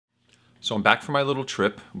So I'm back from my little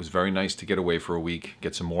trip. It was very nice to get away for a week,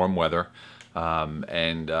 get some warm weather.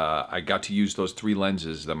 I got to use those three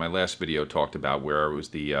lenses that my last video talked about, where it was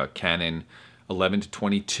the Canon 11 to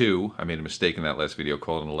 22. I made a mistake in that last video,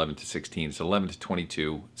 called an 11 to 16. It's 11 to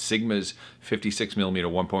 22. Sigma's 56mm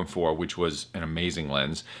 1.4, which was an amazing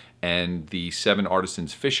lens, and the 7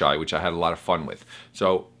 Artisans fisheye, which I had a lot of fun with.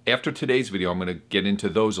 So after today's video, I'm going to get into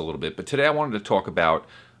those a little bit. But today I wanted to talk about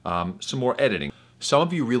some more editing. Some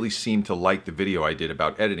of you really seem to like the video I did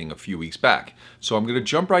about editing a few weeks back. So I'm going to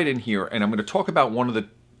jump right in here and I'm going to talk about one of the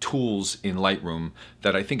tools in Lightroom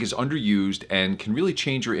that I think is underused and can really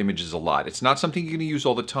change your images a lot. It's not something you're going to use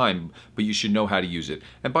all the time, but you should know how to use it.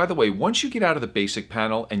 And by the way, once you get out of the basic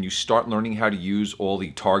panel and you start learning how to use all the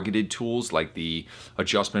targeted tools like the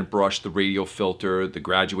adjustment brush, the radial filter, the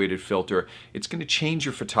graduated filter, it's going to change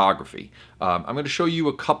your photography. I'm going to show you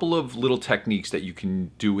a couple of little techniques that you can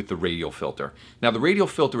do with the radial filter. Now, the radial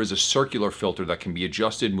filter is a circular filter that can be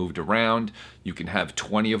adjusted, moved around. You can have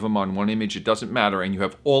 20 of them on one image, it doesn't matter, and you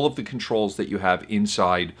have all of the controls that you have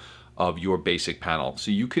inside of your basic panel. So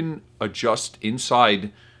you can adjust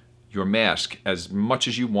inside your mask as much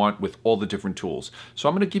as you want with all the different tools. So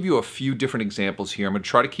I'm going to give you a few different examples here. I'm going to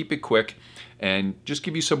try to keep it quick and just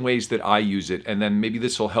give you some ways that I use it, and then maybe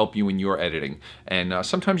this will help you in your editing. And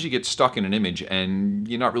sometimes you get stuck in an image and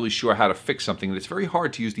you're not really sure how to fix something, and it's very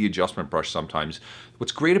hard to use the adjustment brush sometimes.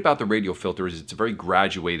 What's great about the radial filter is it's a very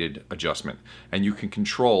graduated adjustment, and you can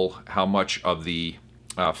control how much of the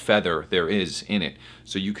feather there is in it.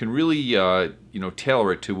 So you can really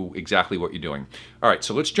tailor it to exactly what you're doing. All right,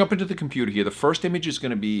 so let's jump into the computer here. The first image is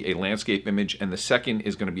going to be a landscape image, and the second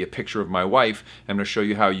is going to be a picture of my wife. I'm going to show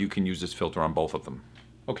you how you can use this filter on both of them.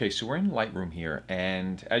 Okay, so we're in Lightroom here,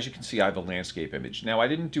 and as you can see, I have a landscape image. Now, I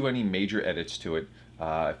didn't do any major edits to it.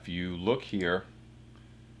 If you look here,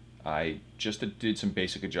 I just did some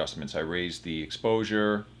basic adjustments. I raised the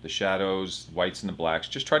exposure, the shadows, whites and the blacks,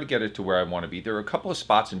 just try to get it to where I want to be. There are a couple of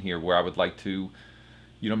spots in here where I would like to,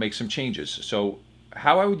 make some changes. So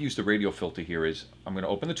how I would use the radial filter here is I'm going to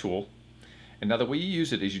open the tool, and now the way you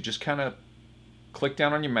use it is you just kind of click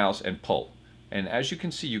down on your mouse and pull. And as you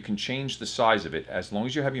can see, you can change the size of it as long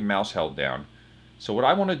as you have your mouse held down. So what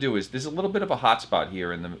I want to do is, there's a little bit of a hot spot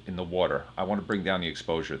here in the water. I want to bring down the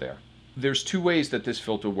exposure there. There's two ways that this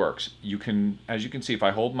filter works. You can, as you can see, if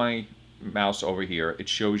I hold my mouse over here, it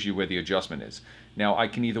shows you where the adjustment is. Now I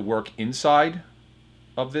can either work inside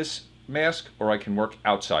of this mask or I can work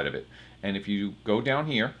outside of it. And if you go down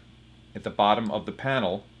here at the bottom of the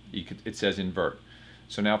panel, it says invert.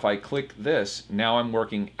 So now if I click this, now I'm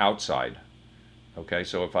working outside. Okay,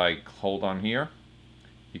 so if I hold on here,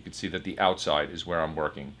 you can see that the outside is where I'm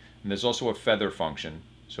working. And there's also a feather function,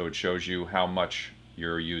 so it shows you how much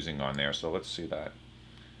you're using on there. So let's see that.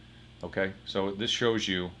 Okay, so this shows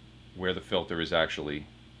you where the filter is actually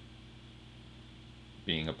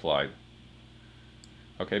being applied.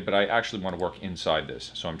 Okay, but I actually want to work inside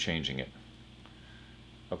this, so I'm changing it.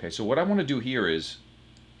 Okay, so what I want to do here is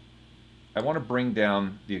I want to bring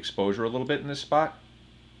down the exposure a little bit in this spot,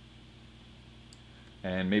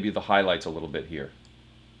 and maybe the highlights a little bit here.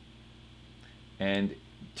 And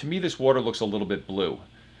to me, this water looks a little bit blue.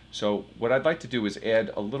 So what I'd like to do is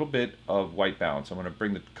add a little bit of white balance. I'm going to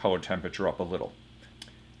bring the color temperature up a little.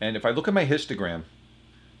 And if I look at my histogram,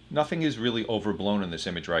 nothing is really overblown in this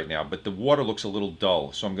image right now, but the water looks a little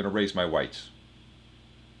dull, so I'm going to raise my whites.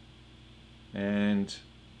 And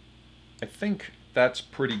I think that's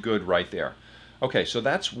pretty good right there. Okay, so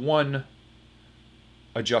that's one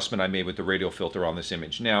adjustment I made with the radial filter on this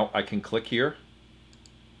image. Now I can click here,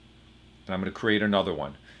 and I'm going to create another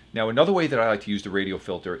one. Now, another way that I like to use the radial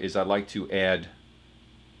filter is I like to add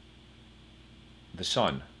the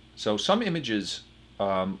sun. So some images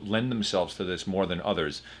lend themselves to this more than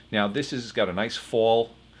others. Now, this has got a nice fall,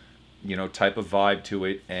 type of vibe to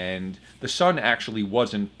it, and the sun actually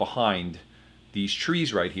wasn't behind these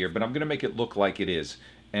trees right here, but I'm going to make it look like it is.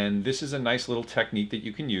 And this is a nice little technique that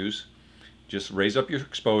you can use. Just raise up your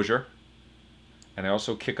exposure, and I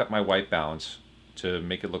also kick up my white balance to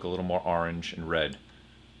make it look a little more orange and red.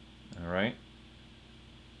 All right,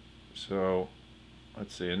 so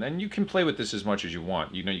let's see, and then you can play with this as much as you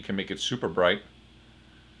want. You can make it super bright,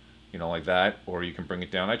 like that, or you can bring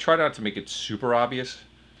it down. I try not to make it super obvious.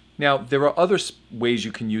 Now, there are other ways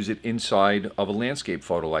you can use it inside of a landscape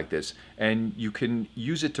photo like this, and you can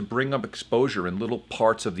use it to bring up exposure in little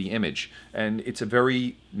parts of the image, and it's a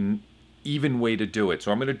very even way to do it.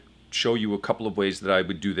 So I'm going to show you a couple of ways that I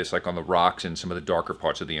would do this, like on the rocks and some of the darker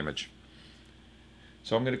parts of the image.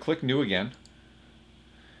 So I'm going to click New again,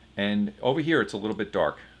 and over here it's a little bit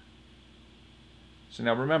dark. So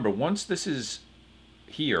now remember, once this is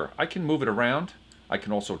here, I can move it around. I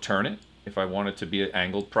can also turn it if I want it to be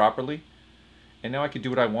angled properly. And now I can do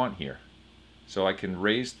what I want here. So I can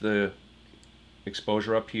raise the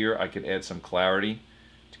exposure up here. I can add some clarity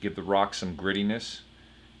to give the rock some grittiness.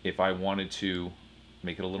 If I wanted to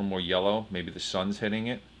make it a little more yellow, maybe the sun's hitting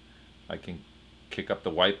it, I can kick up the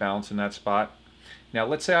white balance in that spot. Now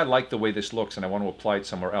let's say I like the way this looks and I want to apply it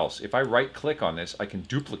somewhere else. If I right click on this, I can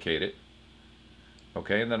duplicate it,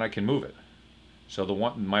 okay, and then I can move it. So the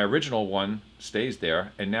one, my original one stays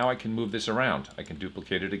there, and now I can move this around. I can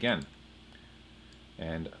duplicate it again,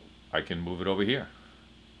 and I can move it over here.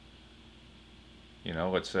 You know,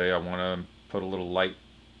 let's say I want to put a little light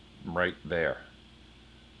right there.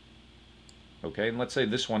 Okay, and let's say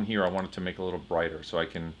this one here I want it to make a little brighter, so I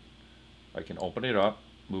can open it up,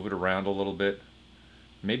 move it around a little bit.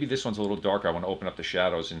 Maybe this one's a little darker. I want to open up the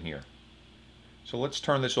shadows in here. So let's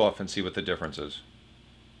turn this off and see what the difference is.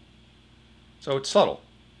 So it's subtle.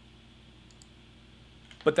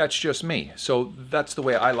 But that's just me. So that's the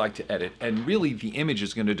way I like to edit. And really the image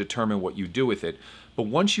is going to determine what you do with it. But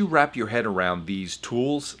once you wrap your head around these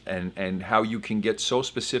tools and how you can get so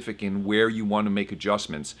specific in where you want to make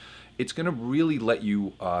adjustments, it's going to really let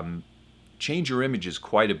you change your images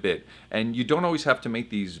quite a bit. And you don't always have to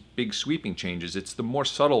make these big sweeping changes. It's the more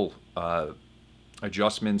subtle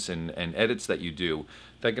adjustments and edits that you do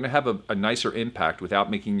that are going to have a nicer impact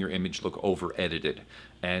without making your image look over edited.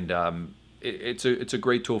 And it's a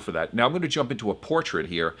great tool for that. Now I'm going to jump into a portrait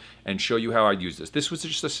here and show you how I use this. This was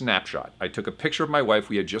just a snapshot. I took a picture of my wife.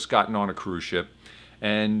 We had just gotten on a cruise ship,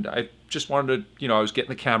 and I just wanted to, you know, I was getting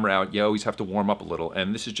the camera out. You always have to warm up a little,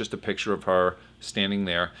 and this is just a picture of her standing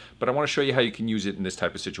there. But I want to show you how you can use it in this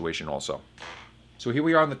type of situation also. So here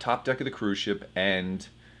we are on the top deck of the cruise ship, and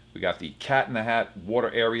we got the cat in the hat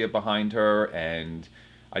water area behind her, and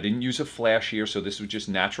I didn't use a flash here, so this was just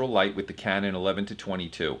natural light with the Canon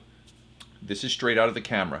 11-22. This is straight out of the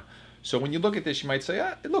camera. So when you look at this, you might say,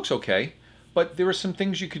 it looks okay, but there are some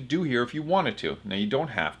things you could do here if you wanted to. Now you don't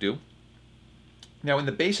have to. Now in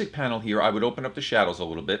the basic panel here, I would open up the shadows a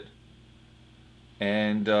little bit,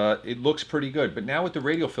 and it looks pretty good. But now with the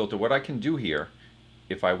radial filter, what I can do here,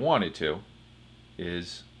 if I wanted to,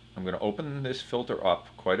 is I'm going to open this filter up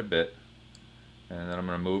quite a bit, and then I'm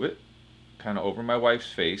going to move it kind of over my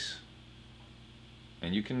wife's face,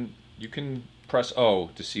 and you can press O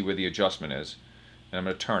to see where the adjustment is, and I'm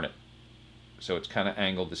going to turn it so it's kind of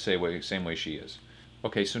angled the same way she is.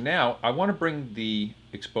 Okay, so now I want to bring the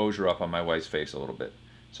exposure up on my wife's face a little bit.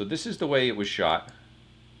 So this is the way it was shot.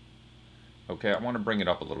 Okay, I want to bring it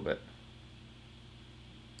up a little bit,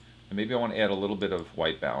 and maybe I want to add a little bit of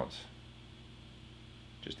white balance,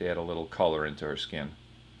 just to add a little color into her skin.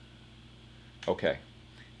 Okay,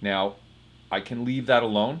 now I can leave that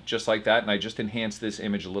alone just like that, and I just enhance this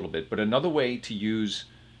image a little bit. But another way to use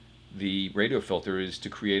the radial filter is to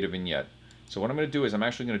create a vignette. So what I'm going to do is I'm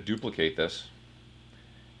actually going to duplicate this,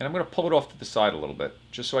 and I'm going to pull it off to the side a little bit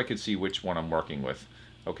just so I can see which one I'm working with.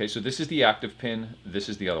 Okay, so this is the active pin, this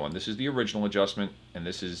is the other one. This is the original adjustment, and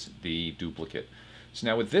this is the duplicate. So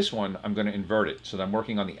now with this one, I'm going to invert it so that I'm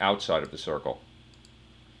working on the outside of the circle.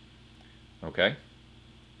 Okay,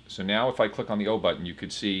 so now if I click on the O button, you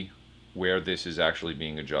could see where this is actually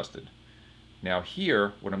being adjusted. Now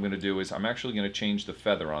here, what I'm going to do is I'm actually going to change the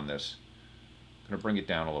feather on this. I'm going to bring it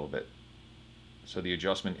down a little bit so the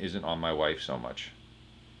adjustment isn't on my wife so much.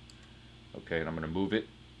 Okay, and I'm going to move it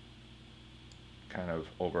kind of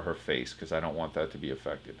over her face because I don't want that to be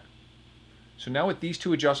affected. So now with these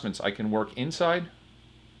two adjustments, I can work inside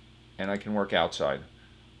and I can work outside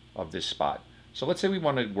of this spot. So let's say we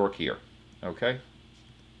want to work here, okay?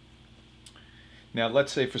 Now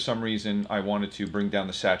let's say for some reason I wanted to bring down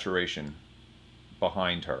the saturation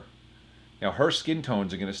behind her. Now her skin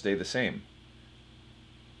tones are going to stay the same.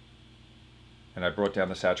 And I brought down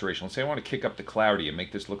the saturation. Let's say I want to kick up the clarity and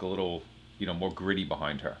make this look a little, you know, more gritty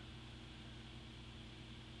behind her.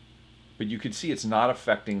 But you can see it's not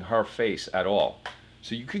affecting her face at all.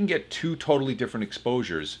 So you can get two totally different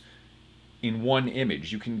exposures in one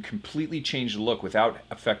image. You can completely change the look without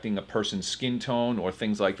affecting a person's skin tone or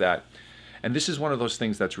things like that. And this is one of those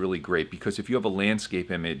things that's really great, because if you have a landscape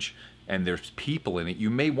image and there's people in it, you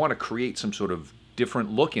may want to create some sort of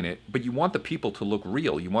different look in it, but you want the people to look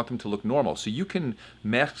real. You want them to look normal. So you can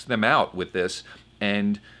mask them out with this,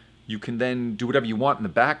 and you can then do whatever you want in the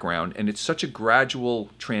background, and it's such a gradual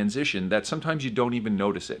transition that sometimes you don't even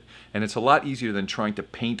notice it. And it's a lot easier than trying to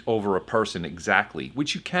paint over a person exactly,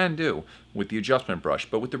 which you can do with the adjustment brush.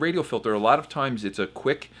 But with the radial filter, a lot of times it's a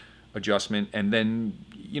quick adjustment, and then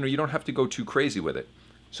you know, you don't have to go too crazy with it.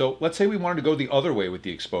 So let's say we wanted to go the other way with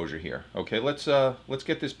the exposure here. Okay, let's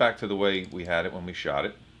get this back to the way we had it when we shot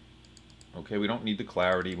it. Okay, we don't need the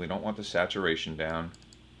clarity, we don't want the saturation down.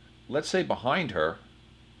 Let's say behind her,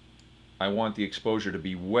 I want the exposure to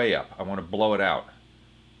be way up. I want to blow it out.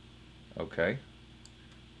 Okay,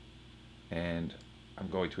 and I'm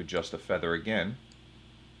going to adjust the feather again.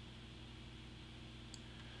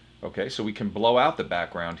 Okay, so we can blow out the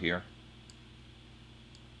background here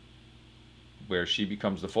where she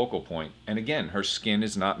becomes the focal point. And again, her skin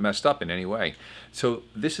is not messed up in any way. So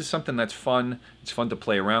this is something that's fun. It's fun to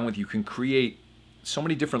play around with. You can create so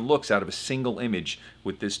many different looks out of a single image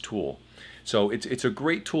with this tool. So it's a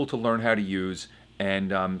great tool to learn how to use.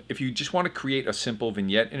 And if you just want to create a simple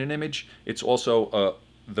vignette in an image, it's also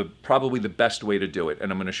probably the best way to do it.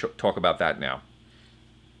 And I'm going to talk about that now.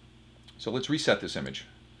 So let's reset this image.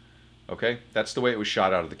 Okay, that's the way it was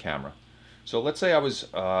shot out of the camera. So let's say I was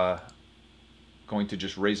going to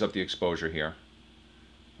just raise up the exposure here.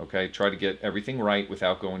 Okay, try to get everything right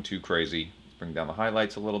without going too crazy. Let's bring down the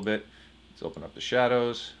highlights a little bit. Let's open up the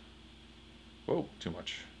shadows. Whoa, too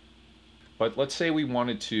much. But let's say we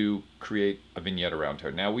wanted to create a vignette around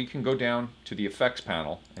her. Now we can go down to the effects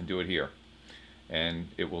panel and do it here. And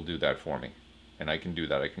it will do that for me. And I can do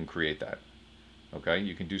that, I can create that. Okay,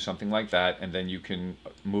 you can do something like that, and then you can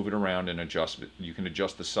move it around and adjust it. You can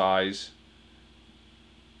adjust the size,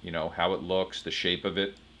 you know, how it looks, the shape of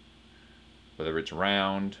it, whether it's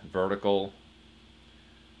round, vertical.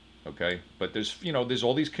 Okay, but there's, you know, there's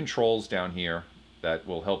all these controls down here that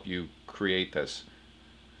will help you create this.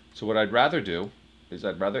 So what I'd rather do is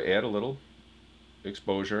I'd rather add a little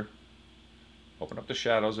exposure, open up the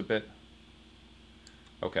shadows a bit.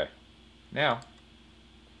 Okay, now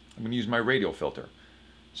I'm going to use my radial filter.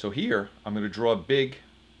 So here I'm going to draw a big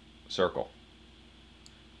circle.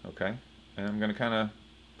 Okay, and I'm going to kind of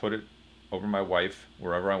put it over my wife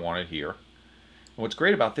wherever I want it here. And what's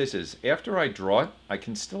great about this is after I draw it, I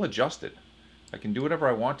can still adjust it. I can do whatever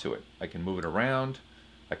I want to it. I can move it around,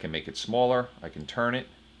 I can make it smaller, I can turn it.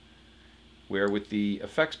 Where with the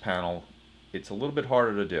effects panel, it's a little bit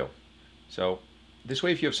harder to do. So this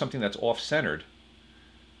way, if you have something that's off-centered,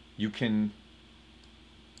 you can,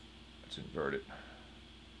 let's invert it.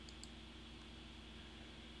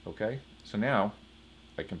 Okay, so now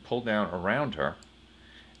I can pull down around her,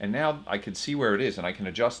 and now I can see where it is and I can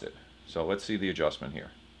adjust it. So let's see the adjustment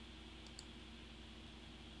here.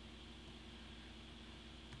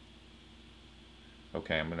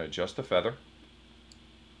 Okay, I'm going to adjust the feather,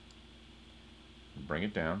 bring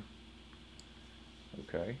it down.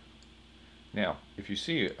 Okay, now if you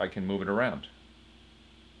see it, I can move it around.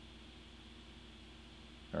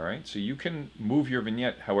 Alright, so you can move your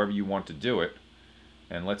vignette however you want to do it.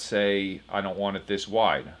 And let's say I don't want it this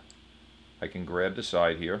wide. I can grab the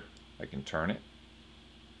side here, I can turn it,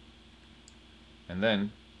 and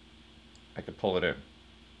then I can pull it in.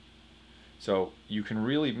 So you can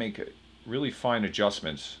really make really fine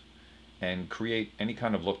adjustments and create any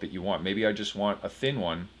kind of look that you want. Maybe I just want a thin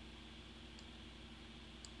one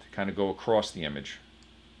to kind of go across the image.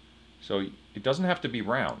 So it doesn't have to be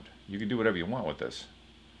round. You can do whatever you want with this.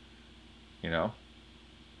 You know?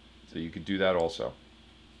 So you could do that also.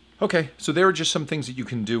 Okay, so there are just some things that you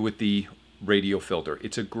can do with the Radial Filter.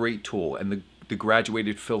 It's a great tool, and the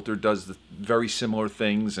graduated filter does very similar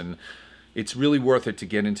things, and it's really worth it to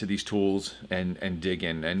get into these tools and dig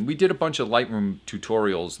in. And we did a bunch of Lightroom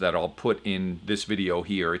tutorials that I'll put in this video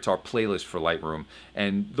here. It's our playlist for Lightroom,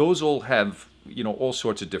 and those all have, you know, all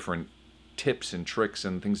sorts of different tips and tricks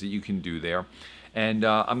and things that you can do there. And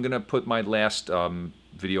I'm gonna put my last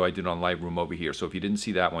video I did on Lightroom over here, so if you didn't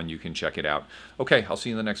see that one, you can check it out. Okay, I'll see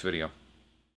you in the next video.